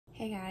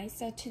Hey guys,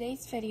 so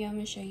today's video I'm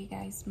going to show you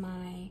guys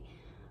my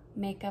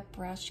makeup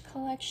brush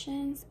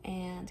collections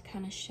and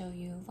kind of show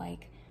you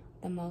like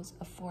the most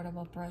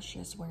affordable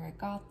brushes, where I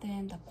got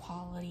them, the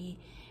quality.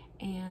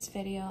 And this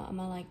video I'm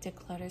gonna like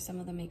declutter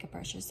some of the makeup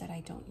brushes that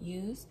I don't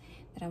use,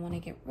 that I want to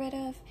get rid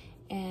of,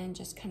 and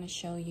just kind of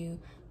show you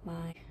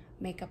my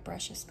makeup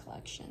brushes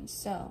collection.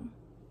 So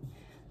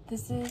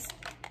this is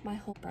my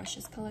whole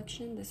brushes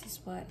collection. This is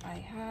what I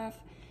have.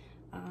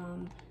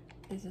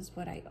 This is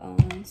what I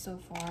own so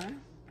far.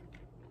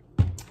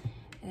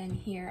 And then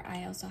here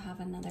I also have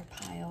another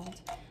pile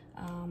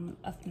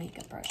of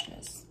makeup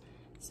brushes.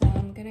 So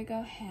I'm gonna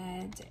go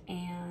ahead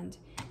and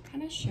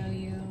kind of show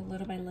you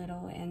little by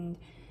little and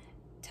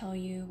tell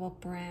you what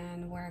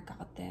brand, where I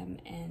got them,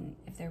 and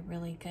if they're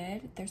really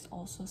good. There's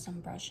also some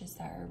brushes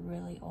that are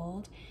really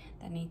old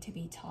that need to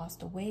be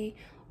tossed away,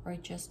 or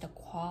just the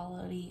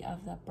quality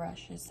of the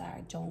brushes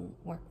that don't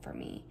work for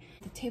me.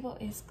 The table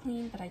is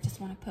clean, but I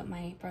just want to put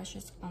my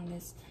brushes on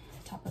this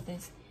top of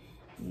this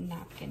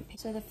napkin.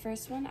 So the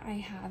first one I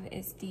have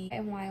is the Wet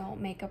n Wild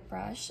makeup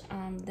brush.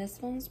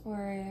 This one's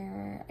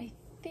where I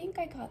think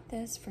I got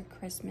this for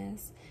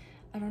Christmas.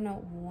 I don't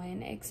know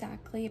when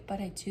exactly, but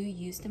I do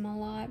use them a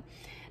lot.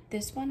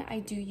 This one I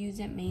do use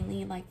it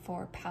mainly like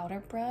for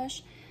powder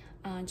brush,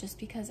 just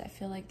because I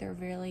feel like they're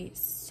really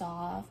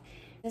soft.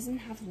 It doesn't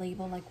have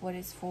label like what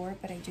it's for,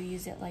 but I do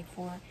use it like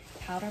for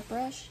powder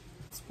brush.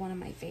 It's one of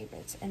my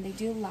favorites, and they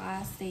do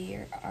last.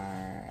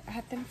 I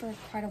had them for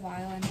quite a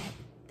while, and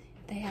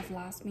they have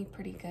lasted me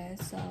pretty good.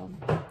 So,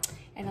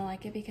 and I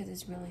like it because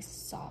it's really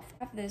soft.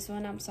 I have this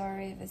one. I'm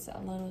sorry if it's a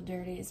little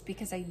dirty. It's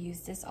because I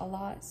use this a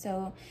lot.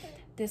 So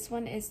this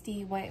one is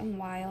the Wet n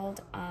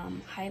Wild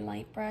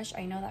highlight brush.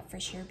 I know that for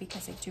sure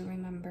because I do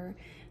remember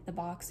the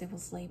box. It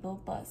was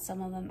labeled, but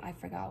some of them I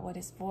forgot what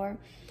it's for.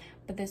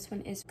 But this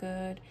one is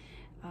good.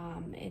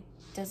 It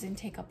doesn't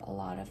take up a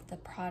lot of the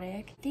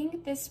product. I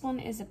think this one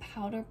is a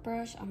powder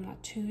brush. I'm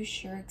not too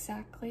sure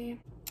exactly.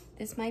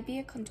 This might be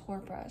a contour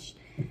brush,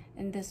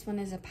 and this one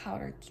is a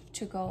powder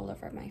to go all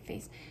over my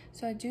face.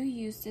 So I do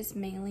use this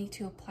mainly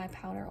to apply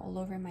powder all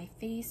over my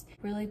face.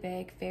 Really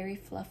big, very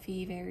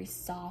fluffy, very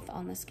soft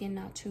on the skin,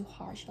 not too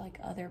harsh like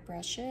other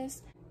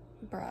brushes.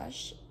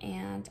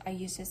 And I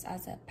use this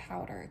as a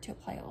powder to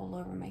apply all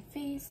over my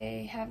face.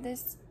 I have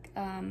this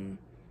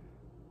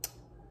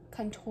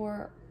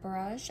contour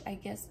brush, I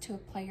guess, to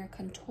apply your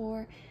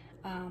contour,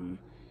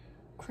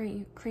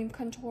 cream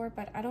contour,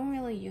 but I don't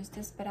really use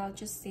this, but I'll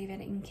just save it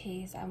in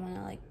case I want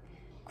to like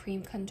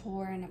cream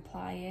contour and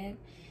apply it.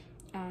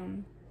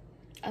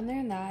 Other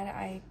than that,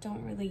 I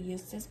don't really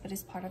use this, but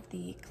it's part of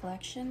the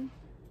collection.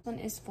 This one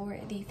is for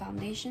the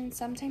foundation.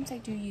 Sometimes I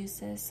do use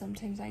this,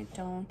 sometimes I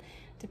don't,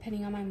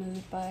 depending on my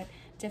mood, but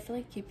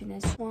definitely keeping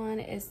this. One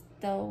is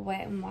the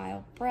Wet n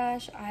Wild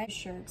brush. I'm not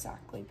sure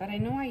exactly, but I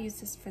know I use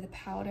this for the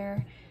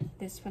powder.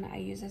 This one I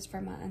use this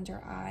for my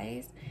under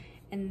eyes,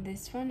 and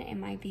this one it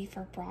might be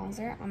for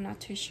bronzer. I'm not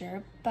too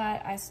sure,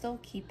 but I still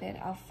keep it.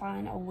 I'll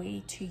find a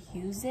way to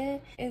use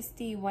it. It's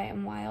the Wet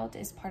n Wild,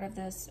 is part of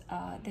this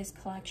this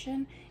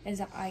collection. Is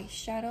an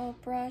eyeshadow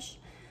brush.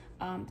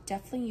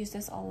 Definitely use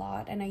this a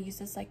lot, and I use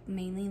this like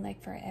mainly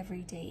like for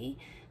every day.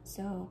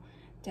 So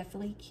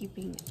definitely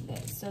keeping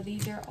this. So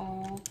these are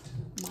all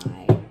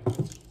my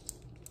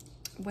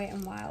Wet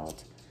n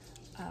Wild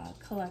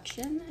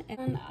collection.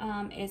 And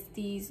it's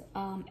these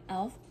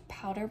e.l.f.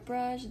 powder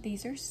brush.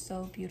 These are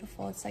so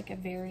beautiful. It's like a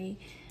very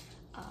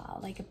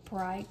like a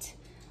bright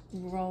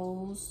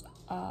rose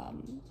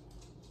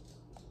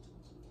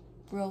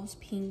rose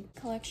pink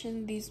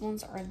collection. These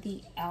ones are the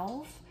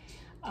e.l.f.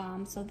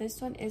 So this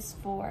one is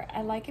for,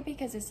 I like it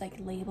because it's like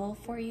labeled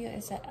for you.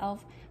 It's an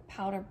e.l.f.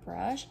 powder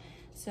brush.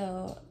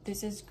 So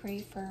this is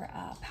great for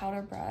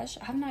powder brush.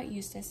 I have not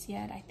used this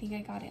yet. I think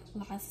I got it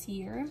last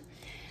year,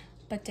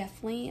 but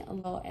definitely a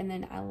little. And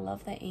then I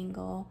love the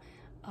angle.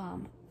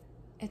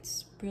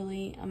 It's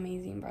really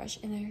amazing brush,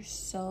 and they're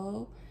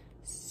so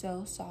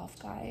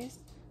soft, guys.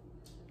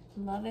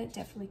 Love it.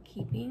 Definitely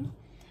keeping.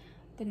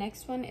 The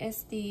next one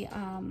is the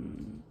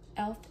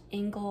e.l.f.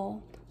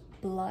 angle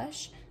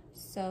blush.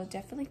 So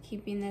definitely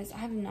keeping this. I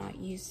have not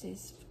used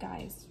this,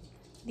 guys.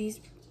 These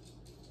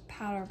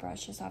powder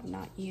brushes I've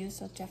not used,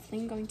 so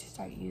definitely going to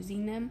start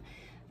using them.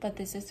 But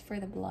this is for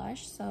the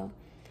blush, so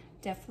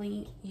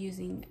definitely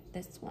using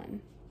this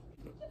one.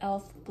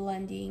 e.l.f.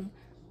 blending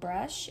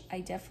brush.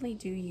 I definitely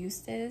do use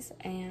this,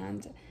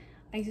 and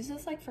I use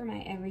this like for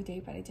my everyday,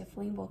 but I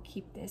definitely will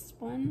keep this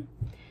one.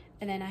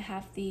 And then I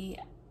have the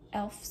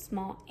e.l.f.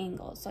 small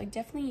angle, so I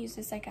definitely use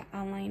this like an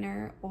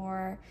eyeliner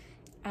or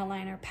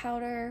eyeliner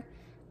powder,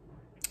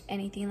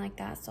 anything like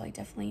that. So I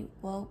definitely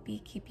will be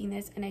keeping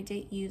this, and I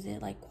did use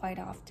it like quite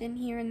often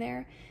here and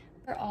there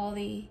for all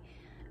the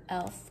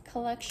e.l.f.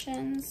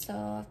 collections. So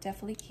I'm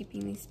definitely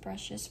keeping these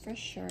brushes for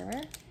sure,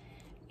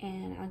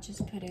 and I'll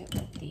just put it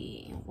with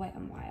the Wet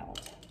n Wild.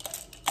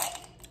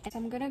 So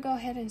I'm gonna go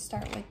ahead and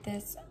start with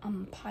this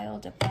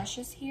pile of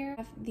brushes here.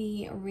 I have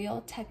the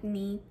Real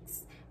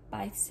Techniques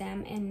by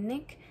Sam and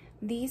Nick.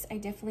 These I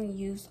definitely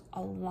use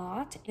a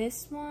lot.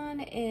 This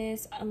one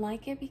is, I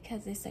like it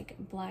because it's like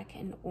black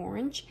and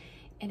orange.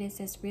 And it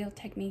says Real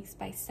Techniques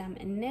by Sam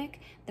and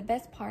Nick. The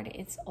best part,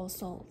 it's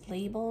also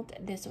labeled.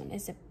 This one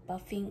is a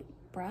buffing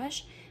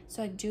brush.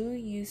 So I do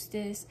use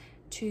this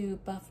to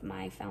buff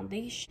my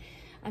foundation.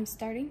 I'm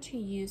starting to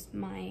use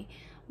my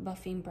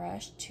buffing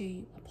brush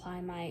to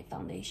apply my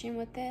foundation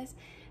with this.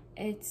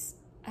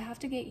 I have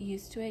to get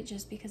used to it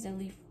just because it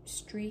leaves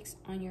streaks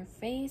on your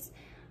face.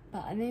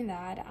 But other than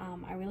that,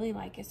 I really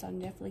like it, so I'm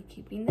definitely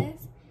keeping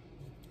this.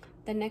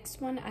 The next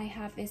one I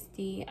have is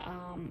the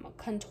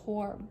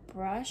contour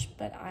brush,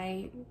 but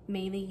I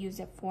mainly use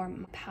it for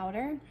my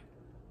powder.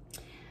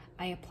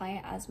 I apply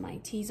it as my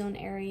T-zone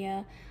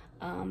area,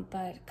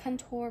 but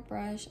contour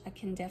brush, I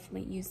can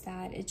definitely use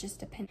that. It just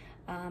depends.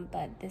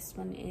 But this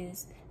one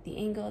is the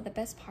angle. The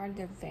best part,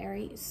 they're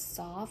very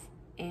soft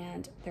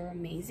and they're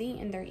amazing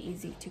and they're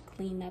easy to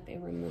clean up. It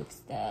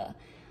removes the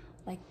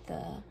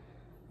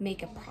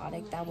makeup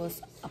product that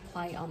was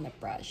applied on the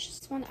brush.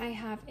 This one I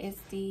have is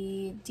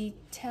the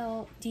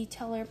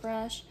detailer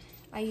brush.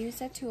 I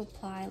use it to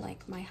apply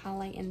like my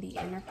highlight in the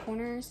inner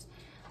corners.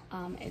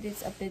 It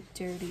is a bit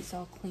dirty, so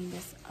I'll clean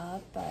this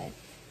up, but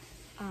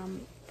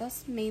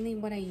that's mainly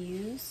what I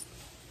use.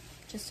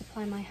 Just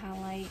apply my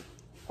highlight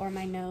or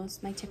my nose,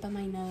 my tip of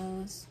my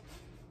nose.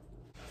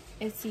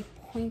 It's the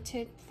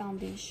pointed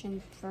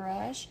foundation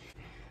brush,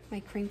 my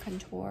cream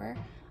contour.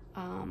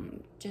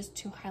 Just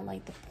to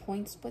highlight the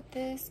points with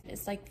this.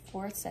 It's like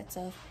 4 sets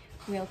of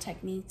Real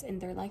Techniques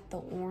and they're like the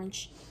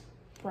orange,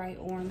 bright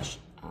orange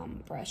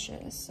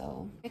brushes.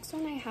 So next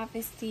one I have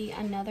is the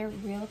another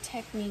Real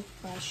Technique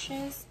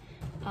brushes.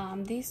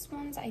 These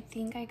ones, I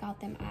think I got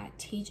them at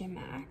TJ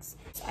Maxx.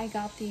 So I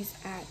got these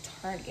at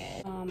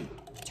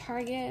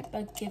Target,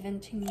 but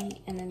given to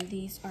me, and then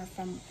these are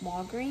from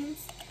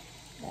Walgreens,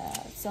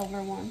 the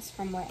silver ones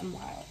from Wet n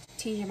Wild.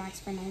 TJ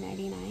Maxx for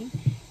 $9.99.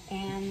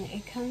 And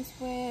it comes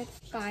with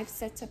 5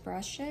 sets of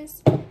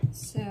brushes.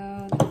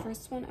 So the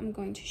first one I'm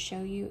going to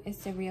show you is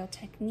the Real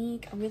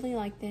Technique. I really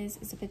like this.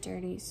 It's a bit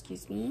dirty,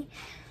 excuse me.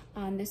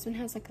 This one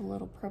has like a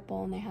little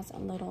purple and it has a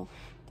little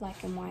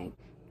black and white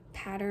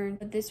pattern.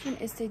 But this one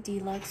is the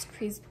Deluxe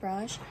Crease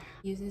Brush.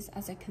 Use this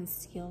as a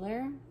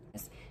concealer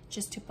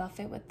just to buff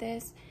it with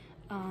this.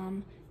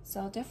 So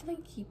I'll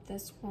definitely keep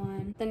this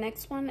one. The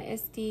next one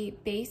is the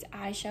Base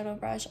Eyeshadow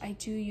Brush. I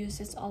do use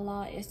this a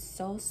lot. It's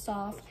so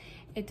soft.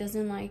 It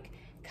doesn't like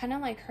kind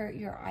of like hurt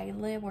your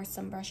eyelid, where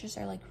some brushes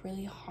are like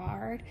really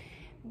hard.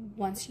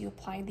 Once you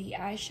apply the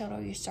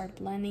eyeshadow, you start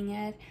blending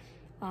it.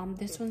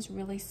 This one's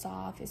really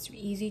soft. It's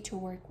easy to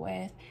work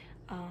with.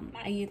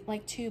 I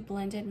like to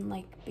blend it in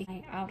like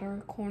my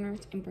outer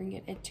corners and bring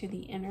it into the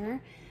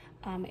inner.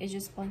 It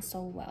just blends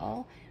so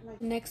well.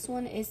 Next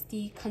one is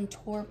the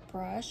contour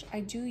brush.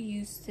 I do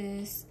use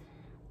this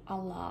a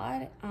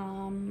lot,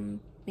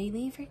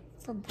 mainly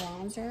for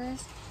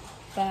bronzers,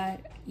 but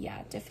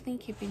yeah, definitely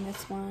keeping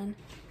this one.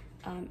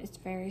 It's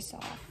very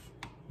soft.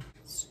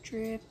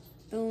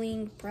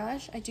 Stripping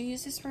brush. I do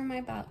use this for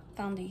my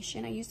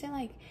foundation. I used it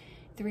like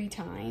 3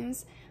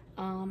 times,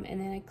 and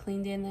then I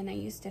cleaned it and then I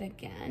used it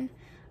again.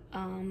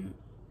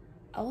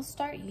 I will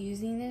start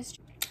using this.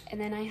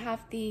 And then I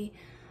have the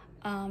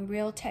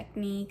Real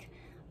Technique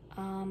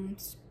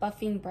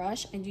buffing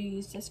brush. I do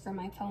use this for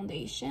my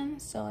foundation,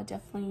 so I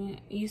definitely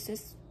use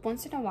this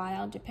once in a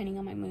while depending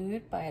on my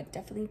mood, but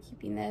definitely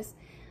keeping this.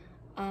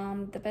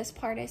 The best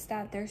part is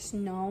that there's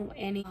no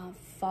any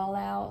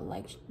fallout,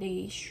 like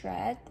they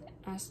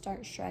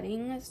start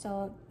shredding,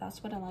 so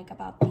that's what I like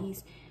about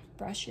these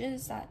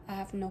brushes, that I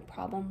have no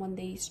problem when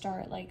they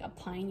start like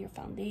applying your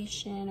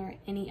foundation or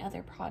any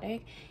other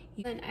product.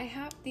 And I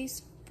have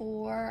these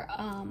 4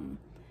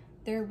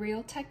 they're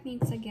Real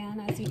Techniques again.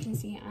 As you can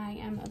see, I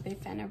am a big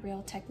fan of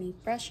Real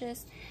Technique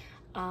brushes.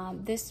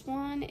 This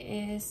one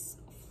is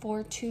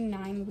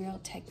 429 Real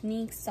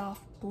Technique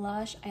Soft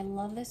Blush. I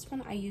love this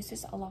one. I use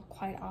this a lot,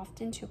 quite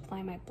often, to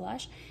apply my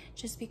blush,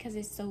 just because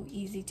it's so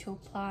easy to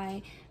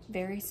apply,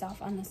 very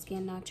soft on the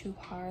skin, not too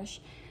harsh.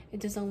 It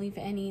doesn't leave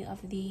any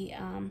of the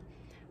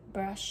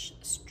brush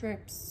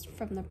strips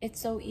from the. It's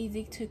so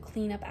easy to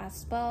clean up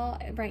as well.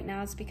 Right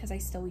now it's because I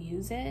still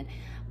use it,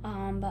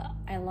 but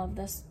I love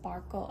the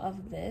sparkle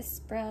of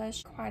this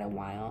brush quite a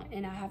while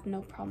and I have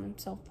no problem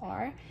so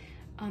far.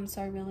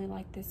 So I really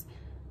like this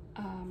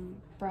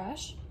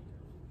brush.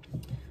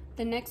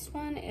 The next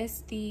one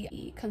is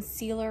the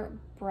concealer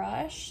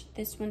brush.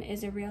 This one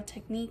is a Real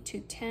Technique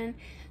 210.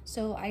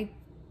 So I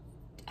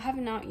have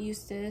not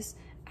used this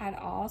at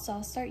all, so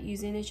I'll start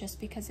using it just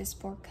because it's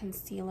for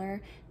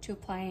concealer, to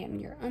apply it in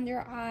your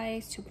under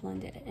eyes, to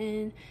blend it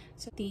in.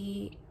 So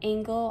the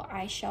Angle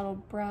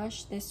eyeshadow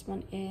brush, this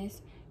one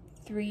is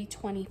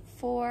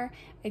 324.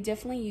 I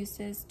definitely use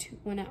this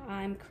when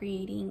I'm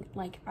creating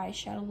like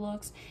eyeshadow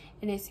looks,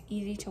 and it's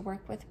easy to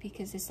work with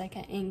because it's like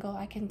an angle.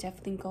 I can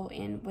definitely go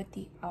in with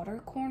the outer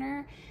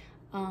corner,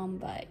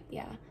 but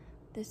yeah,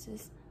 this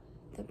is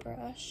the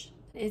brush.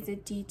 It's a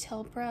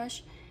detail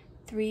brush,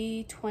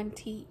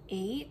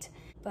 328,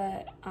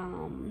 but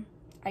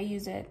I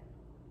use it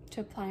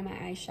to apply my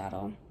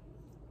eyeshadow.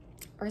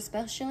 or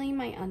especially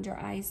my under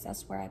eyes.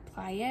 That's where I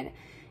apply it.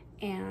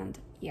 And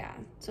yeah,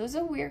 so it's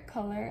a weird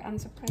color. I'm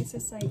surprised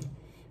it's like,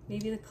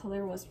 maybe the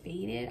color was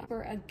faded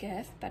for a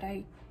gift, but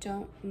I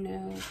don't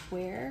know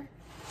where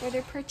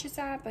they're purchased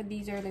at, but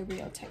these are the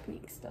real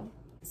techniques though.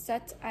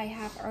 Sets I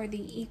have are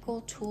the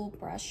Eco Tool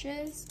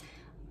brushes.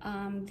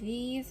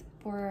 These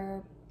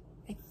were,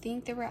 I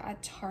think they were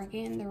at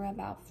Target and they were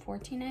about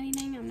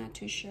 $14.99. I'm not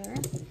too sure.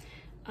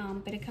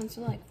 But it comes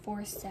with like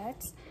 4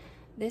 sets.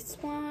 This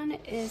one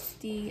is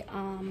the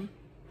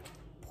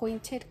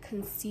pointed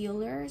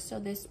concealer. So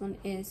this one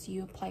is,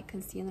 you apply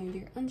concealer in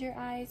your under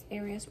eyes,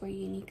 areas where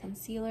you need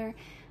concealer.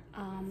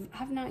 I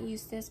have not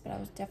used this, but I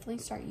will definitely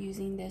start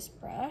using this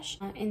brush.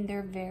 And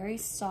they're very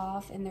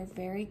soft and they're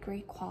very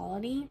great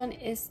quality. One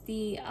is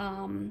the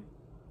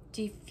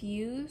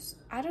diffuse.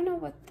 I don't know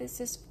what this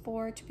is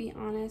for, to be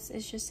honest.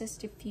 It's just this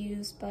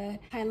diffuse, but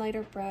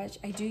highlighter brush.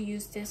 I do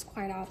use this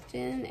quite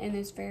often and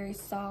it's very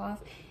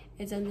soft.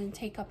 It doesn't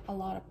take up a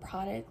lot of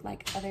product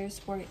like others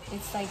where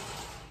it's like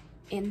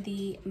in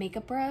the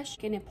makeup brush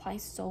and it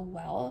applies so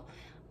well.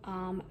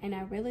 And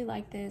I really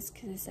like this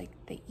because it's like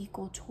the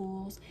Eco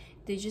Tools.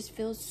 They just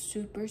feel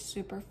super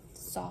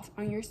soft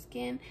on your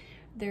skin.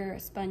 Their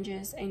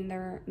sponges and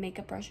their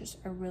makeup brushes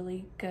are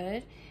really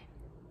good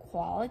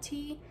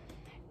quality,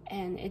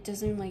 and it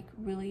doesn't like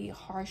really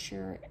harsh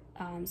your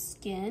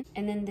skin.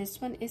 And then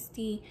this one is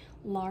the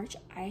large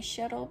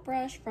eyeshadow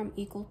brush from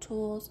Eco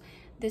Tools.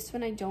 This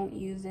one I don't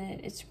use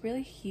it. It's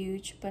really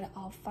huge, but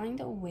I'll find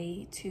a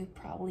way to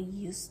probably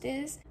use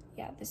this.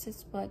 Yeah, this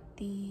is what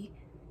the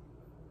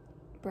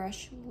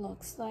brush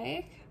looks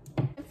like.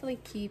 I definitely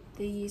keep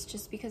these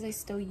just because I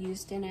still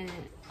used it and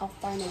I'll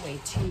find a way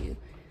to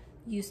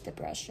use the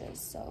brushes.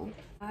 So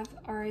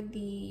are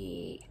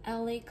the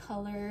LA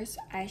Colors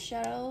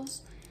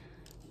eyeshadows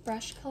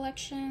brush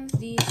collections.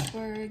 These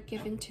were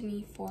given to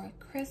me for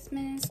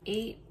Christmas.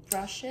 8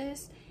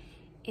 brushes,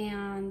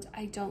 and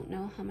I don't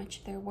know how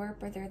much they're worth,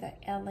 but they're the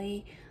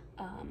LA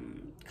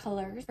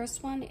Colors.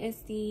 First one is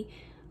the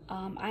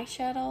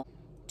eyeshadow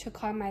to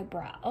color my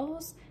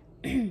brows.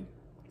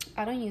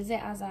 I don't use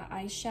it as an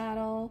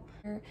eyeshadow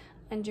or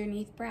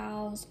underneath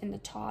brows in the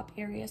top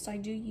area, so I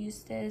do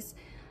use this.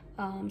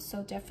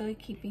 So definitely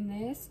keeping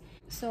this.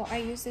 So I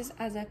use this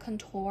as a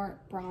contour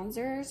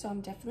bronzer, so I'm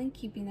definitely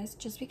keeping this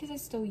just because I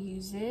still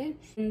use it.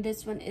 And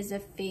this one is a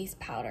face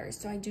powder,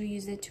 so I do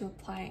use it to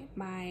apply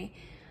my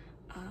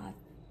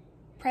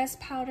pressed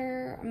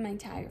powder on my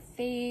entire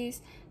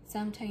face.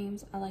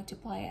 Sometimes I like to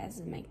apply it as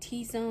in my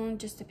T-zone,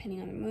 just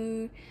depending on the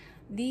mood.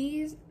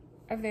 These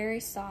are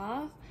very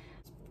soft,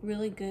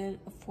 really good,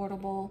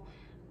 affordable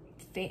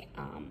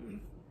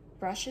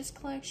brushes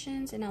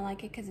collections, and I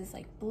like it because it's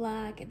like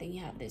black, and then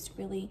you have this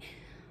really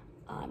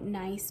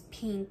nice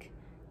pink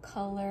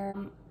color.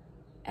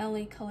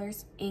 LA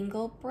Colors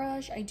angle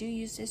brush. I do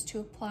use this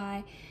to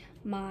apply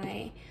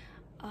my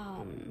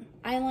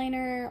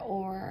eyeliner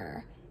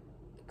or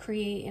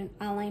create an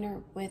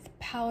eyeliner with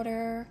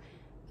powder.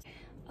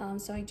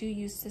 So I do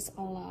use this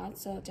a lot,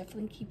 so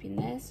definitely keeping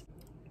this.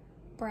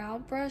 Brow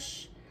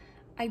brush,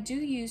 I do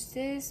use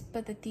this,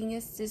 but the thing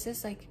is, this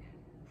is like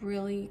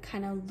really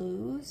kind of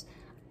loose.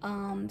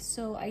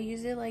 So I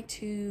use it like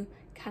to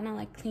kind of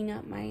like clean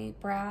up my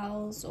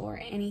brows or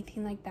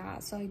anything like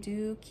that. So I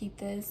do keep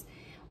this.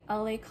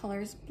 LA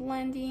Colors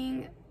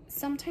blending.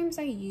 Sometimes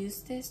I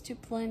use this to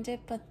blend it,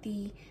 but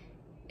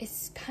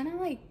it's kind of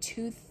like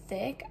too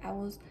thick. I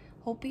was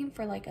hoping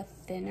for like a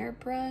thinner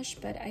brush,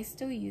 but I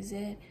still use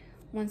it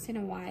once in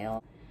a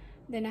while.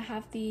 Then I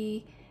have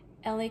the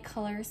LA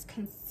Colors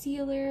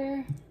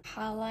concealer.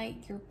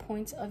 Highlight your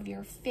points of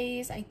your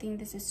face. I think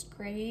this is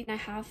great. I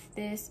have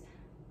this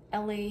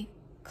LA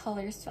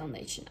Colors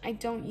foundation. I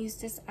don't use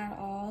this at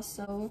all.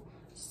 So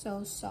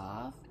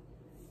soft,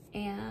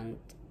 and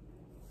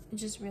I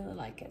just really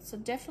like it. So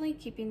definitely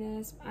keeping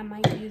this. I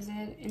might use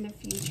it in the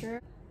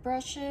future.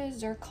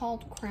 Brushes, they're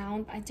called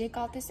Crown. I did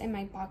got this in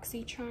my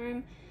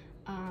BoxyCharm.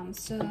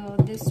 So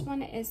this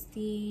one is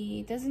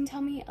doesn't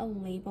tell me a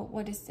label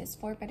what is this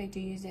for, but I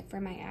do use it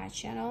for my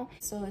eyeshadow.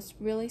 So it's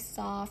really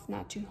soft,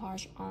 not too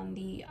harsh on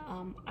the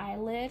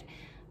eyelid.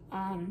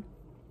 I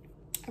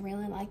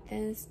really like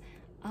this.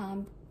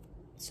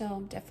 So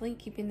I'm definitely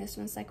keeping this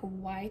one. It's like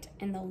white,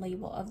 and the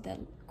label of the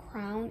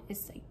Crown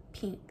is like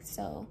pink.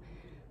 So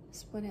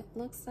that's what it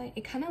looks like.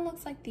 It kind of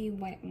looks like the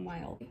Wet n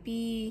Wild. It'd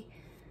be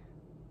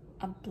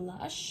a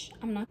blush.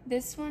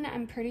 This one,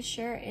 I'm pretty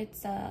sure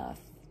it's a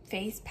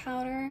face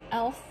powder.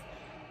 Elf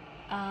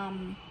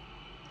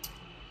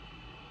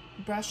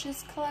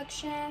brushes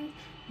collection.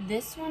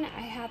 This one,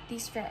 I had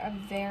these for a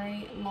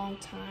very long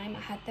time.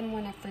 I had them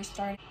when I first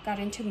got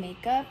into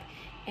makeup,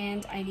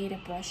 and I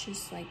needed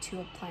brushes like to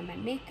apply my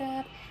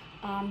makeup.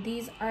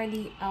 These are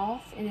the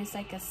Elf, and it's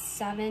like a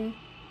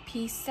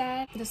 7-piece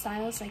set. The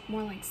style is like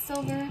more like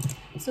silver.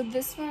 So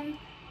this one,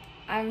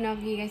 I don't know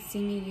if you guys see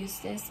me use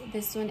this.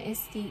 This one is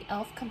the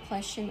Elf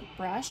Complexion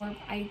brush.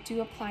 I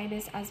do apply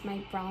this as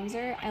my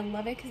bronzer. I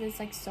love it because it's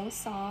like so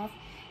soft.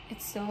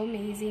 It's so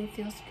amazing,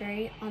 feels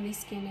great on the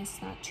skin. It's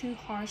not too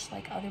harsh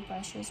like other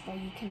brushes where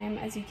you can,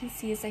 as you can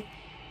see, it's like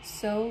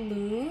so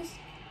loose,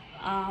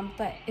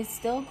 but it's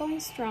still going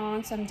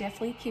strong, so I'm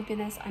definitely keeping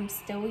this. I'm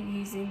still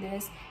using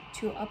this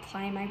to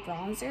apply my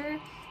bronzer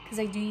because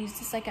I do use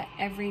this like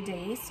every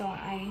day, so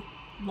I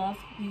love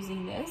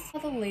using this. All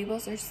the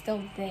labels are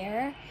still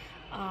there.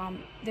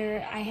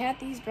 I had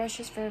these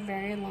brushes for a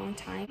very long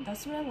time.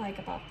 That's what I like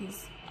about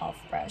these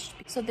e.l.f. brush.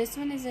 So this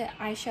one is an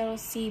eyeshadow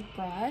seed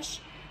brush.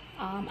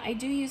 I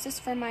do use this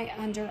for my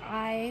under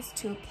eyes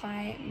to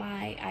apply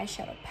my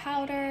eyeshadow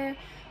powder,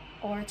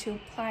 or to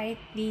apply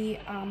the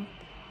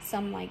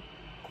some like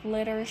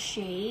glitter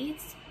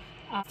shades.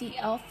 The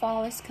e.l.f.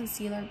 Flawless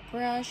Concealer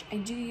brush, I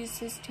do use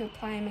this to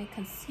apply my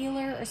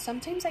concealer, or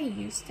sometimes I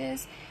use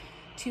this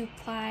to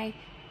apply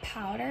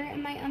powder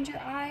in my under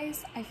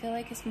eyes. I feel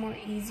like it's more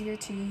easier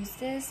to use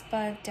this,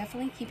 but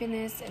definitely keeping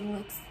this. It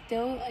looks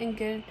still in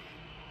good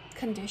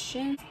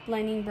condition.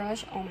 Blending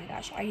brush, oh my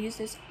gosh, I use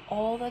this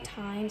all the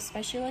time,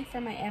 especially like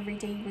for my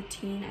everyday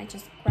routine. I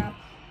just grab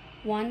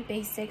one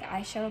basic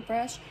eyeshadow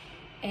brush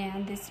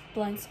and this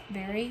blends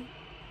very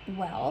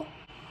well.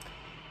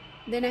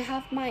 Then I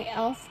have my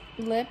e.l.f.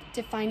 lip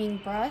defining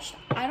brush.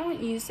 I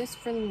don't use this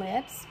for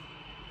lips.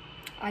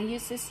 I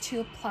use this to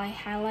apply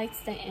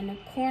highlights, the inner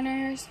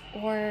corners,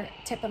 or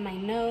tip of my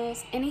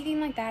nose, anything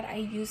like that. I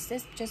use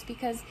this just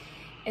because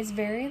it's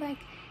very like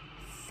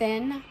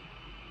thin,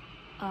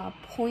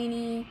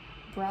 pointy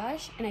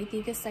brush, and I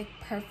think it's like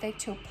perfect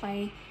to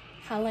apply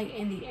highlight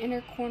in the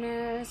inner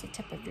corners, the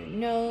tip of your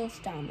nose,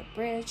 down the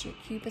bridge, your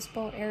cupid's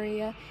bow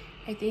area.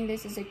 I think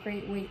this is a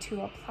great way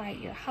to apply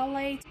your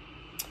highlights.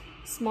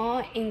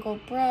 Small angle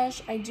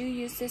brush, I do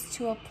use this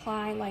to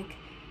apply like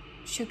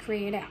to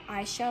create an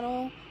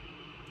eyeshadow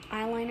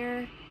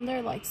eyeliner.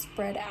 They're like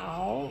spread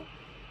out,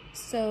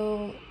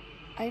 so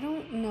I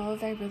don't know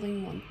if I really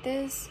want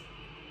this.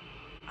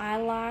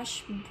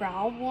 Eyelash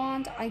brow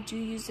wand, I do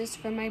use this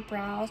for my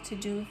brows, to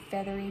do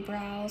feathery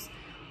brows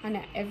on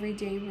an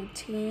everyday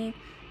routine.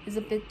 It's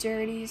a bit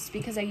dirty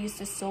because I use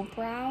the soap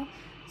brow,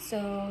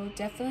 so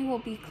definitely will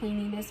be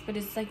cleaning this, but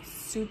it's like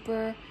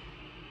super,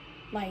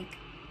 like,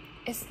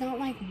 it's not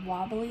like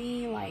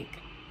wobbly, like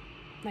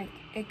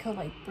it could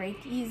like break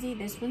easy.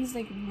 This one's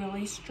like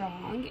really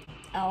strong.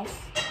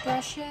 e.l.f.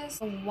 brushes,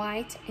 a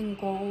white and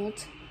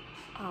gold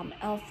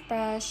e.l.f.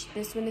 brush.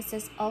 This one, it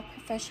says e.l.f.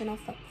 Professional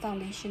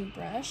Foundation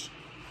Brush.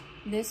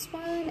 This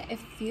one, it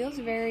feels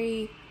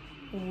very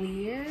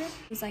weird.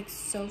 It's like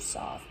so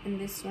soft, and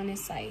this one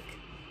is like,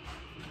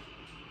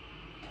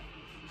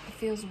 it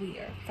feels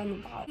weird from the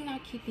bottom. I'm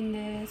not keeping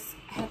this.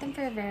 I had them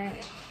for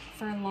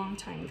a long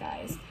time,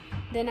 guys.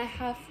 Then I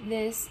have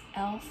this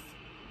e.l.f.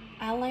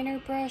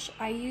 eyeliner brush.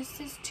 I use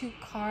this to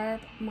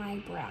carve my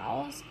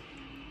brows,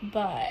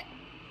 but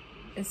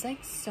it's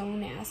like so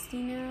nasty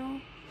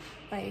now.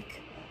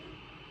 Like,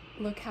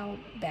 look how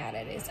bad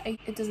it is.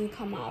 It doesn't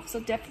come off, so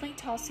definitely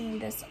tossing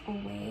this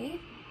away.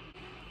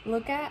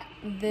 Look at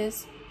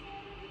this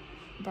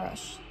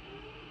brush.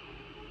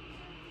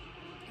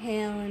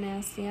 Hella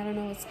nasty. I don't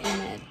know what's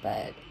in it,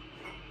 but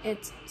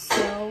it's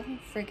so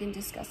freaking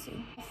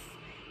disgusting.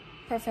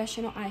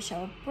 Professional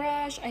eyeshadow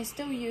brush, I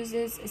still use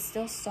this. It's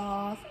still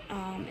soft,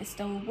 it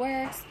still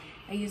works.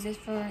 I use this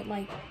for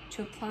like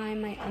to apply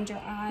my under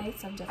eyes,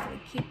 so I'm definitely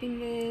keeping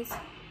this.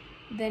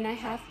 Then I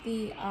have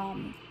the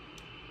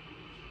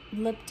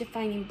lip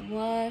defining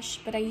blush,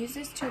 but I use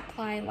this to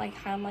apply like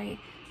highlight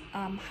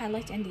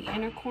in the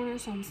inner corner,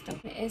 so I'm still.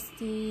 It's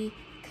the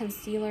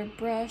concealer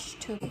brush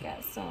to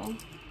get, so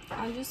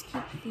I'll just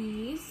keep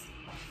these.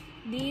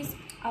 These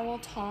I will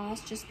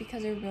toss just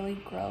because they're really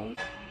gross.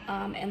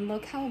 And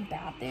look how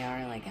bad they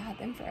are. Like, I had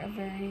them for a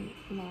very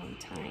long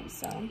time.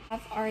 So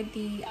are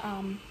the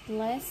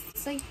Bliss.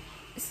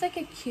 It's like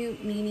a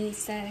cute mini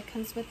set. It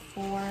comes with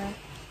 4.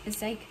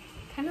 It's like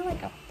kind of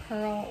like a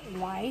pearl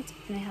white,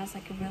 and it has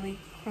like a really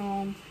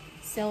chrome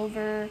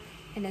silver,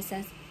 and it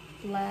says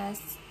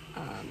Bliss.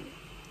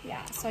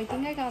 Yeah, so I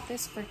think I got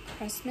this for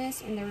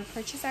Christmas, and they were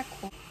purchased at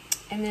Kohl's.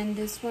 And then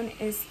this one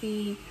is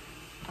the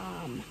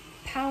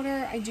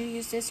powder. I do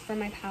use this for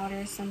my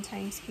powder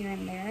sometimes here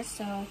and there,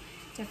 so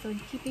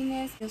definitely keeping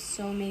this. It feels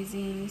so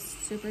amazing,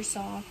 super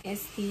soft.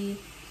 It's the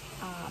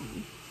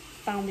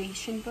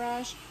foundation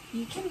brush.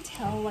 You can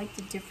tell like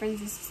the difference.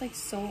 This is like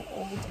so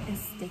old and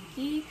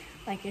sticky,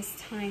 like it's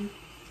time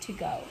to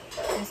go.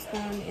 This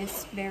one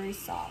is very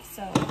soft,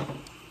 so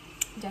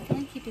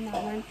definitely keeping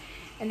that one.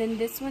 And then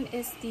this one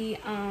is the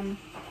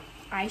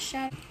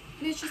eyeshadow,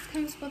 and it just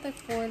comes with a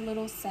 4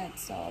 little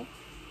sets, so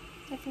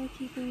definitely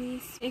keeping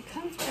these. It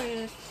comes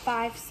with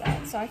 5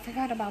 sets, so I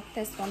forgot about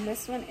this one.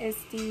 This one is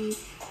the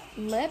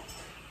lip,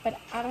 but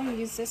I don't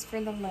use this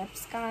for the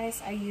lips,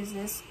 guys. I use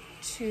this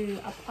to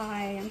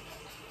apply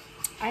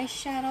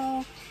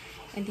eyeshadow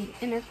in the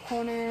inner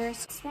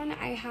corners. This one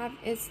I have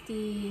is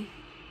the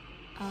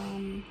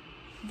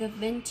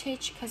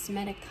Vintage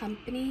Cosmetic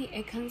Company.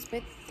 It comes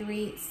with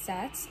 3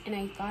 sets, and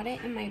I got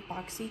it in my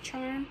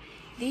BoxyCharm.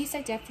 These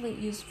I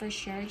definitely use for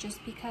sure,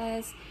 just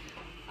because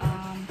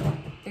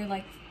they're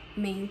like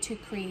made to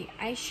create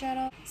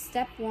eyeshadow.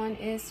 Step 1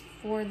 is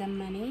For the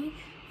Money,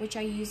 which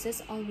I use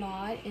this a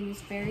lot, and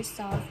it's very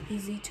soft,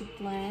 easy to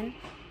blend,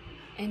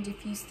 and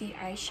diffuse the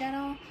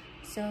eyeshadow.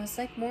 So it's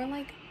like more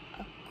like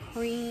a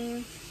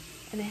cream,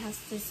 and it has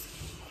this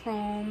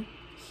chrome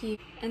here.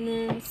 And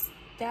then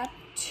step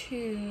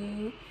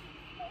 2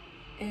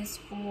 is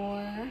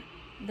for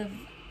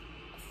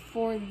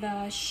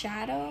the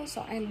shadow.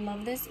 So I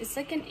love this. It's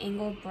like an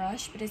angled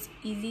brush, but it's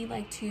easy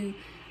like to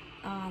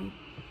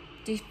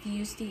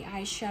diffuse the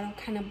eyeshadow,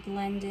 kind of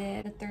blend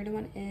it. The third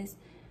one is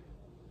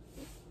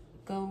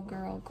Go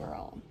Girl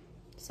Girl.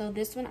 So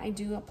this one I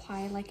do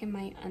apply like in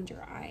my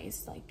under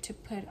eyes, like to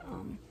put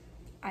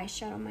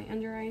eyeshadow on my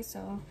under eyes.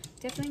 So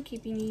definitely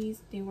keeping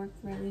these, they work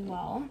really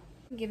well.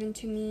 Given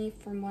to me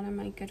from one of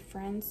my good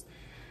friends.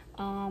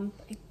 I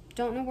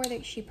don't know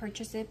where she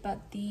purchased it,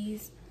 but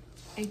these,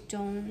 I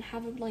don't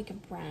have like a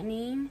brand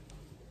name,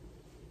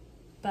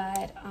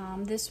 but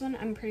this one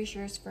I'm pretty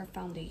sure is for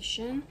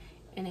foundation,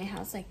 and it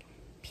has like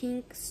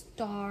pink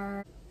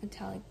star,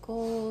 metallic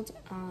gold.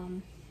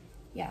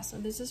 Yeah, so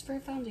this is for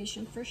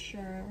foundation for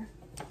sure.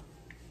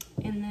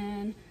 And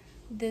then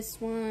this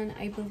one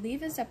I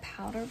believe is a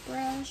powder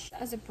brush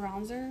as a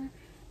bronzer,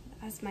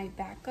 as my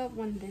backup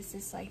when this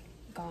is like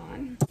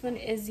gone. This one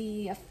is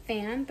a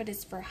fan, but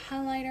it's for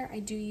highlighter. I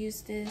do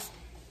use this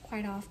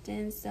quite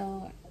often,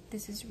 so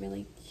this is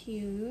really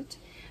cute.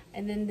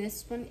 And then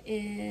this one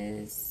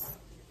is,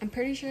 I'm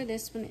pretty sure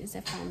this one is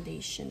a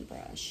foundation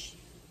brush.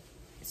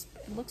 It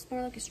looks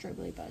more like a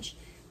strawberry brush,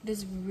 but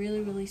it's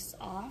really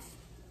soft,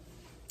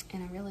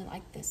 and I really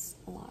like this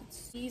a lot.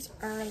 These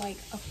are like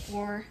a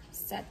 4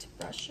 set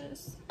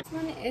brushes. This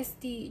one is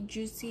the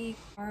Juicy,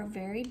 are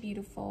very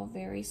beautiful,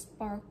 very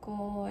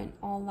sparkle and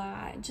all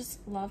that. I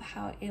just love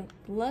how it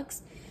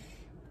looks.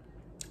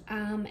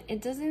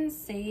 It doesn't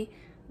say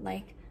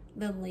like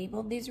the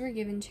label. These were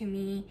given to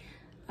me,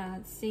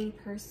 same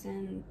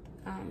person.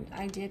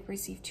 I did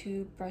receive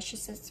 2 brush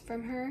sets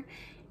from her,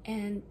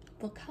 and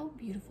look how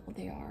beautiful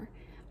they are.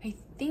 I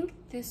think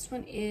this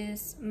one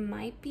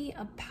might be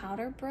a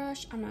powder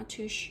brush. I'm not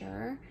too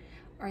sure.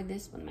 Or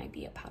this one might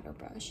be a powder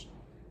brush.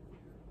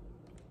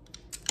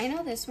 I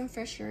know this one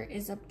for sure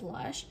is a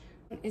blush,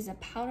 is a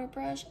powder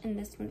brush, and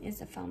this one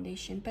is a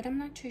foundation, but I'm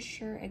not too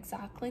sure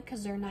exactly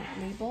because they're not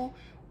labeled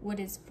what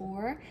it's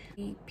for.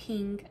 The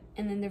pink,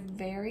 and then they're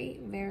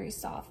very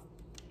soft.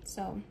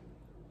 So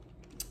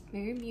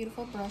very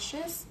beautiful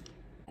brushes.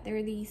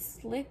 They're these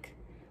slick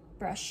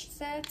brush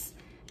sets,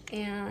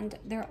 and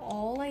they're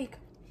all like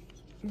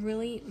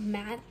really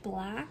matte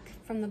black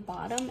from the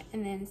bottom,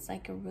 and then it's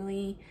like a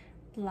really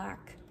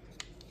black,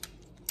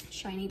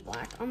 shiny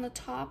black on the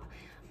top.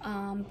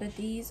 But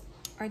these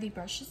are the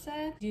brush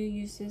set. I do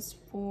use this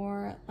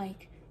for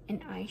like an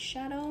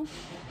eyeshadow,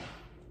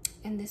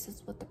 and this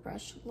is what the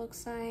brush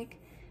looks like.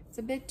 It's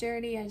a bit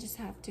dirty, I just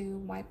have to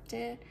wipe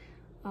it.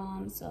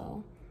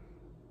 So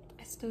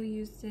I still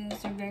use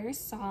this. They're very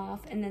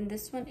soft. And then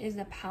this one is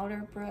a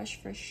powder brush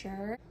for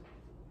sure.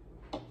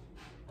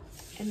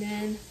 And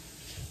then,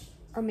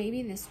 or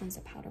maybe this one's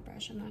a powder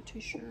brush, I'm not too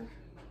sure.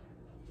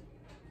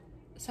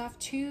 So I have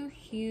 2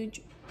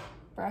 huge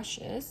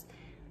brushes.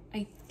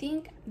 I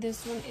think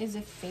this one is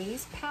a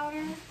face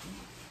powder,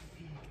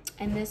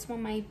 and this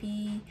one might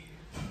be,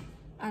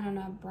 I don't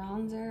know,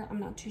 bronzer. I'm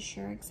not too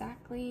sure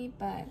exactly,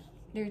 but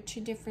they're 2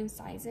 different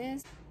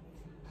sizes.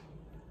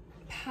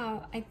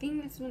 I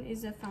think this one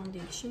is a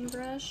foundation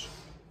brush,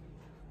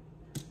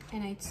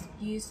 and I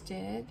used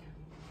it.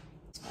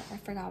 I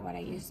forgot what I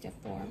used it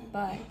for,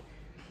 but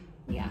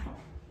yeah,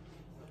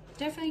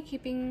 definitely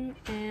keeping.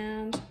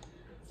 And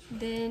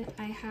then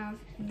I have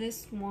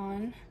this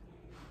one.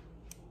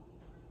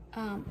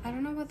 I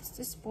don't know what this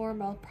is for,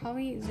 but I'll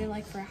probably use it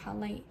like for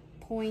highlight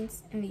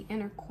points in the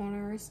inner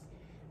corners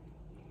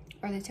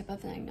or the tip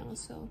of the nose.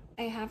 So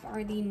I have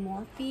are the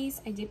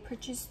Morphes. I did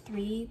purchase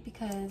 3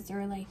 because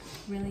they're like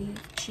really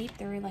cheap.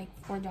 They were like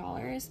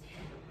 $4.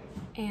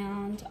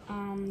 And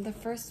the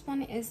first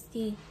one is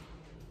the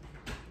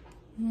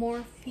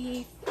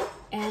Morphe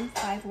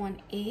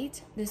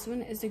M518. This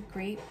one is a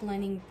great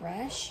blending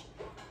brush.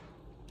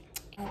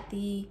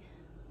 The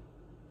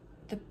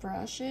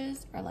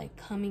brushes are like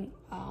coming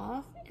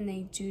off, and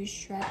they do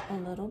shred a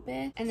little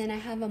bit. And then I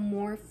have a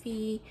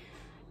Morphe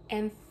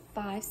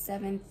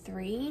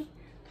M573,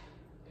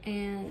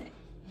 and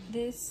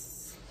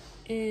this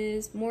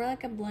is more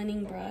like a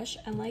blending brush.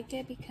 I liked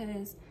it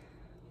because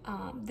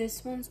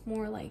this one's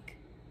more like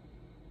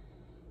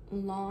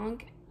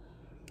long,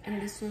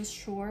 and this one's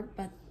short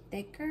but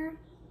thicker,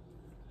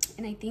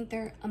 and I think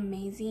they're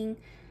amazing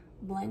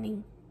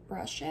blending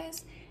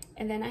brushes.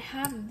 And then I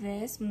have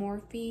this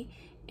Morphe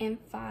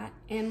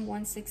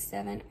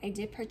M167. I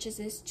did purchase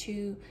this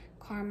to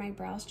carve my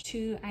brows,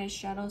 2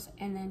 eyeshadows,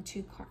 and then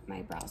to carve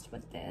my brows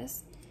with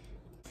this.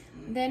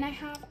 Then I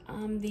have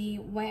the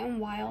Wet n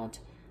Wild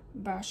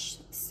brush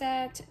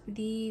set.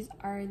 These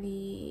are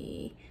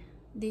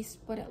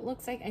what it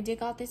looks like. I did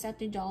got this at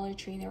the Dollar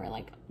Tree. They were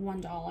like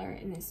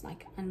 $1, and it's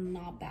like a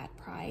not bad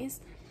price.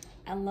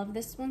 I love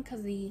this one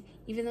because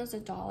even though it's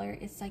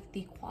 $1, it's like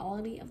the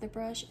quality of the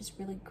brush is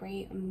really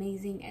great,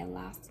 amazing. It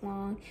lasts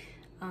long.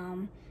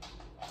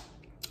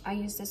 I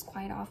use this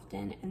quite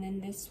often. And then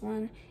this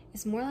one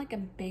is more like a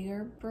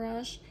bigger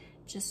brush,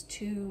 just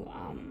to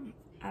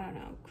I don't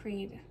know,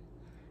 create,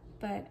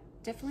 but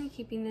definitely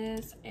keeping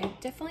this. I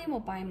definitely will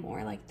buy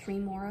more, like 3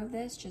 more of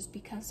this, just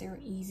because they're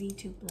easy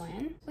to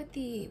blend. With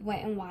the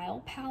Wet n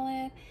Wild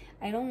palette,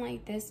 I don't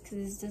like this because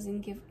this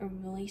doesn't give a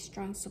really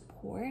strong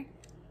support.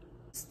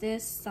 It's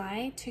this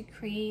side to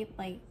create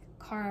like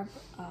carb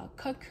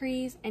cut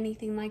crease,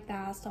 anything like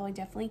that, so I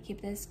definitely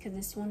keep this because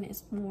this one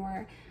is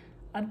more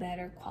a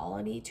better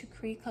quality to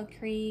create cut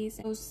crease.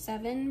 Those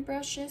 7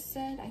 brushes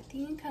set, I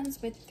think it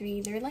comes with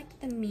 3. They're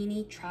like the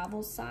mini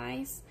travel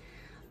size.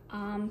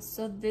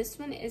 So this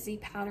one is a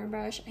powder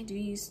brush. I do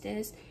use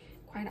this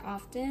quite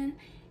often,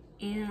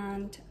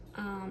 and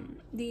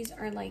these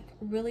are like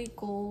really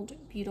gold,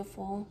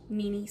 beautiful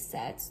mini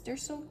sets. They're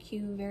so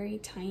cute, very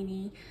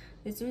tiny.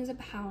 This one's a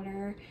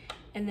powder,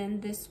 and then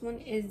this one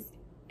is,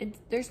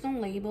 there's no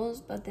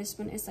labels, but this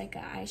one is like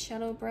an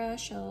eyeshadow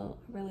brush, so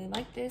I really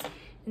like this.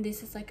 And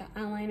this is like an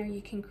eyeliner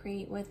you can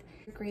create with,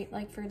 great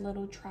like for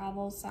little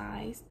travel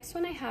size. This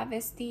one I have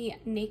is the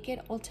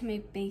Naked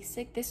Ultimate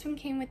Basic. This one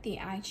came with the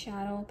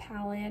eyeshadow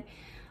palette.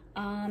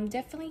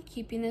 Definitely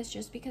keeping this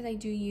just because I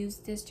do use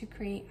this to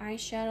create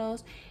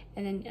eyeshadows,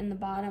 and then in the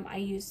bottom I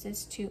use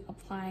this to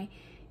apply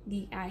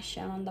the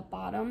eyeshadow on the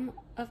bottom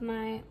of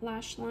my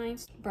lash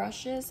lines.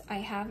 Brushes I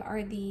have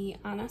are the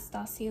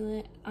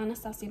Anastasia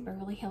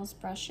Beverly Hills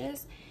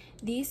brushes.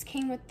 These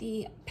came with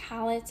the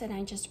palettes and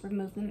I just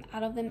removed them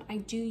out of them. I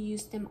do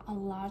use them a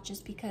lot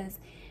just because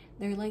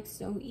they're like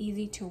so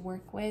easy to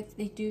work with.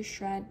 They do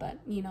shred, but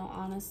you know,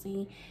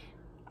 honestly,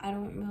 I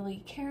don't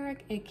really care.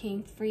 It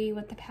came free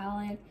with the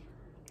palette,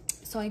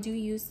 so I do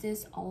use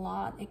this a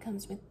lot. It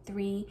comes with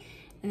 3,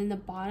 and in the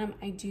bottom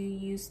I do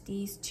use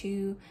these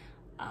to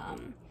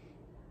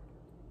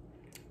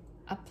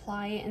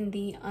apply it in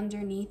the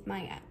underneath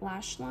my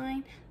lash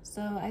line.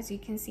 So as you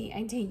can see,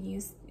 I did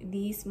use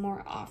these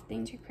more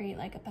often to create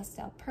like a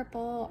pastel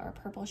purple or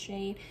purple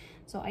shade.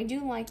 So I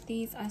do like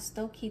these. I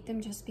still keep them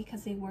just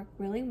because they work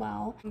really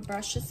well.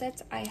 Brush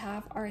sets I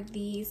have are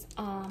these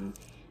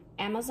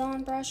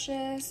Amazon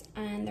brushes,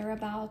 and they're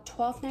about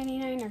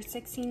 $12.99 or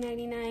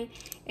 $16.99.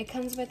 It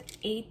comes with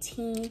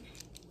 18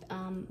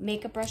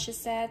 makeup brushes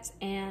sets,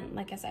 and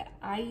like I said,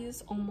 I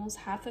use almost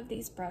half of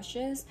these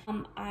brushes.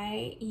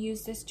 I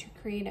use this to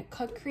create a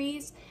cut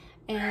crease,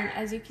 and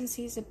as you can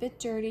see, it's a bit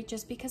dirty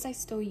just because I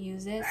still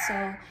use it, so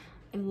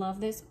I love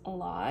this a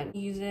lot.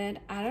 Use it,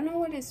 I don't know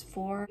what it's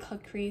for,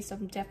 cut crease, so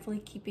I'm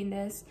definitely keeping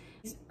this.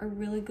 These are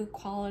really good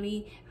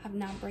quality, have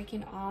not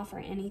breaking off or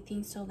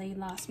anything, so they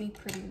last me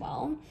pretty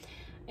well,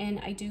 and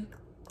I do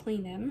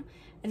clean them.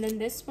 And then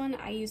this one,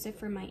 I use it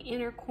for my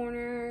inner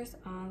corners,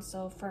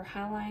 so for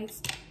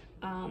highlights.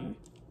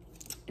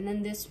 And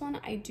then this one,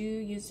 I do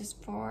use this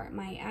for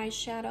my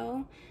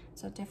eyeshadow,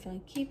 so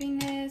definitely keeping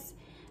this.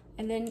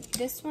 And then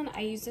this one,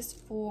 I use this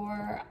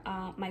for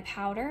my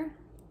powder,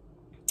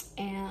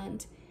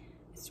 and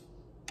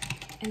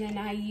then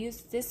I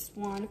use this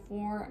one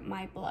for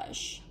my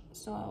blush.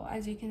 So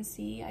as you can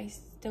see, I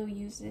still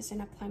use this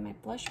and apply my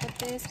blush with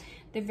this.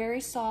 They're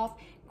very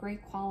soft,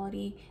 great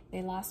quality.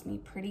 They last me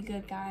pretty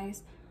good,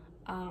 guys.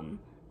 I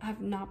have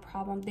no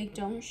problem. They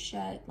don't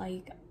shed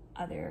like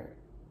other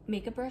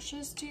makeup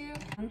brushes do.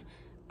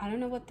 I don't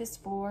know what this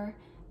for,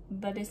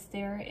 but it's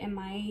there in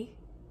my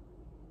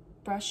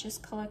brushes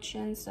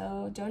collection,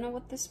 so don't know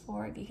what this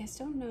for. If you guys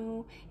don't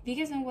know, if you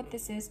guys know what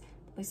this is,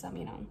 please let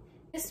me know.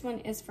 This one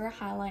is for a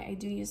highlight. I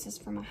do use this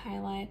for my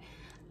highlight.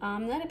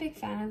 I'm not a big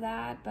fan of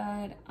that,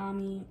 but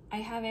I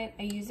have it.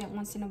 I use it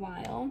once in a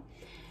while.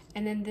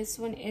 And then this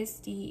one is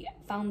the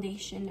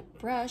foundation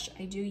brush.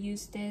 I do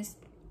use this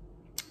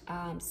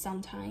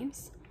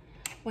sometimes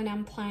when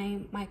I'm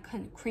applying my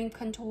cream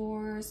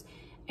contours,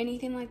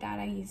 anything like that,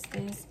 I use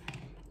this.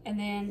 And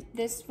then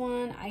this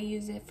one, I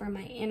use it for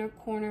my inner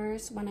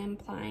corners when I'm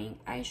applying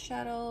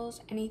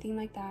eyeshadows, anything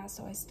like that,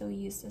 so I still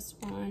use this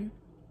one.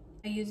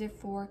 I use it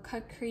for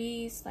cut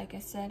crease. Like I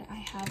said, I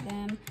have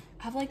them.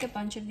 I have like a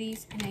bunch of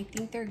these, and I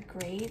think they're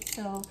great,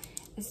 so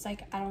it's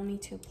like I don't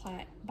need to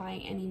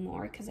buy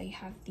anymore because I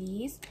have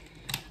these.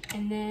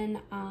 And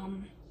then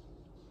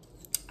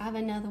I have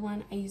another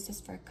one. I use this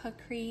for cut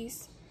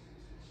crease.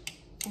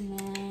 And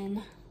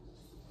then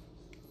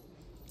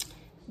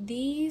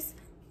these,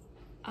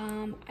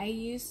 I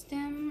use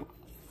them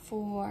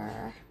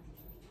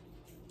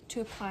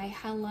to apply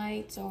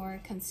highlights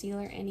or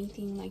concealer,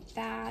 anything like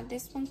that.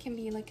 This one can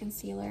be like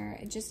concealer,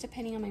 just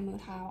depending on my mood,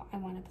 how I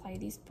want to apply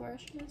these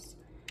brushes.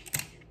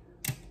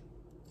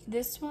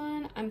 This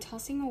one I'm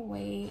tossing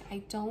away.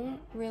 I don't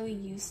really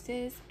use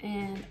this,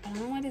 and I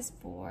don't know what it's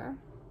for,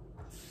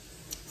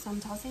 so I'm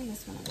tossing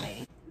this one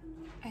away.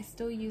 I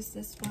still use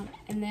this one.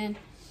 And then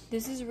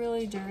this is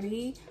really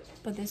dirty,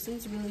 but this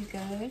one's really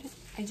good.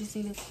 I just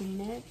need to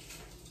clean it.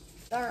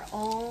 These are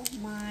all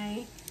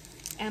my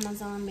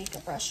Amazon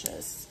makeup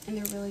brushes, and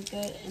they're really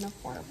good and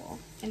affordable,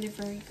 and they're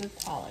very good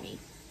quality.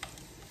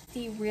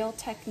 The Real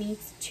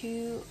Techniques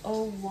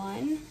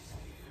 201.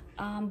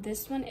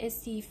 This one is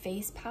the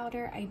face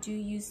powder. I do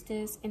use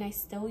this, and I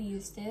still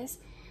use this.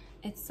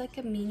 It's like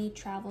a mini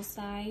travel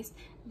size.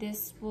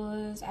 This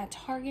was at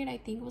Target, I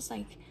think it was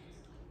like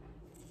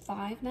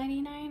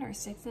 $5.99 or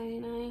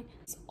 $6.99.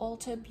 It's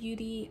Ulta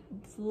Beauty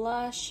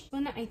blush.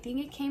 When I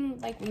think it came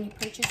like when you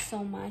purchase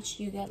so much,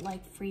 you get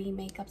like free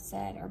makeup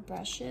set or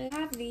brushes. I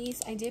have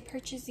these. I did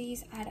purchase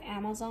these at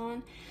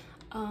Amazon.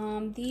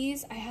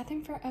 These I had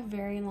them for a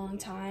very long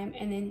time,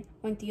 and then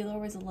when Theodore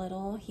was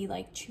little, he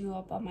like chewed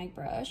up on my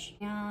brush,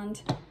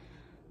 and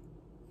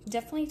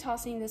definitely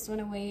tossing this one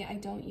away. I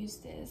don't use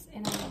this,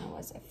 and I don't know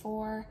what's it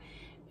for.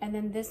 And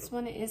then this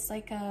one is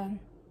like an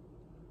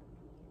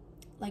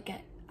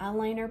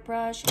eyeliner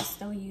brush. I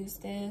still use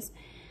this.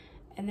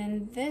 And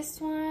then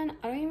this one,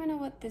 I don't even know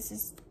what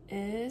this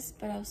is,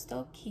 but I'll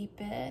still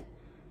keep it.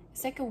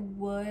 It's like a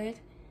wood,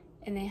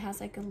 and it has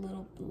like a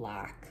little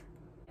black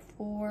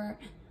for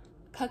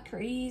cut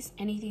crease,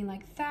 anything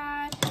like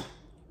that.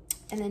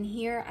 And then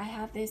here I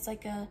have this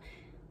like a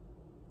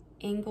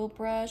angle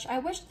brush. I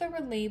wish there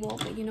were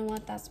labeled, but you know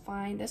what, that's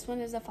fine. This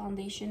one is a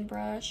foundation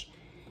brush,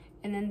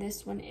 and then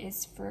this one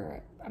is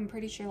for, I'm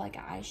pretty sure, like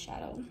an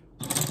eyeshadow.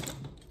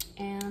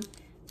 And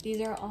these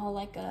are all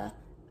like a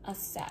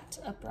set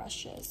of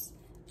brushes.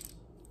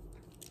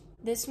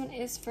 This one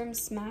is from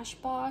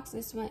Smashbox.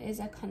 This one is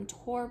a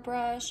contour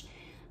brush.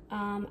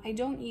 I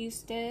don't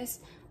use this,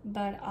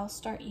 but I'll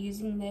start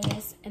using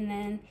this. And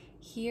then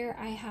here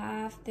I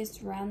have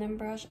this random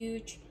brush,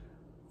 huge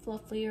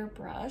fluffier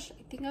brush.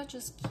 I think I'll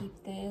just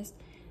keep this.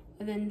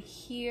 And then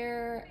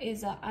here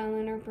is an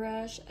eyeliner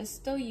brush. I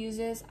still use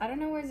this. I don't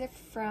know where is it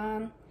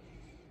from,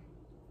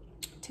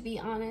 to be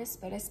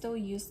honest, but I still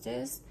use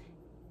this.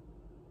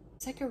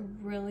 It's like a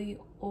really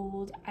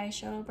old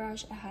eyeshadow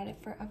brush. I had it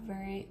for a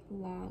very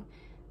long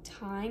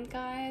time,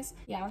 guys.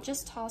 Yeah, I'll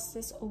just toss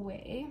this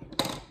away.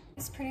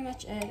 That's pretty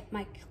much it.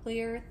 My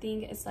clear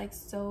thing is like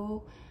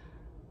so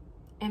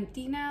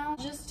empty now.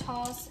 I'll just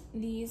toss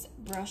these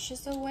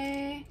brushes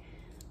away.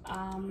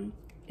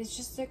 It's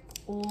just like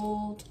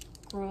old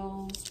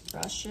gross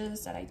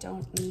brushes that I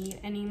don't need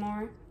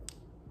anymore.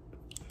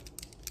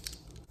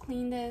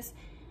 Clean this.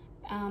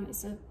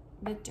 It's a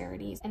bit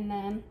dirty, and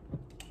then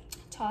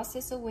toss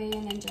this away,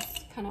 and then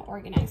just kind of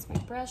organize my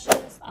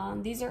brushes.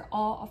 These are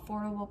all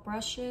affordable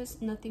brushes,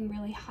 nothing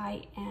really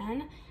high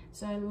end,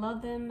 so I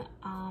love them.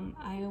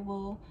 I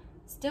will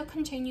still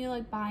continue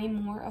like buying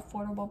more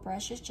affordable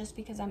brushes just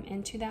because I'm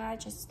into that.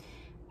 Just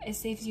it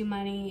saves you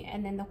money,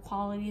 and then the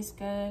quality is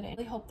good. I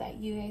really hope that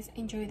you guys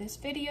enjoyed this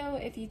video.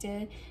 If you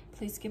did,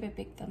 please give it a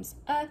big thumbs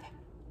up,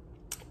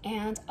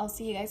 and I'll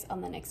see you guys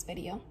on the next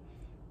video.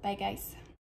 Bye guys.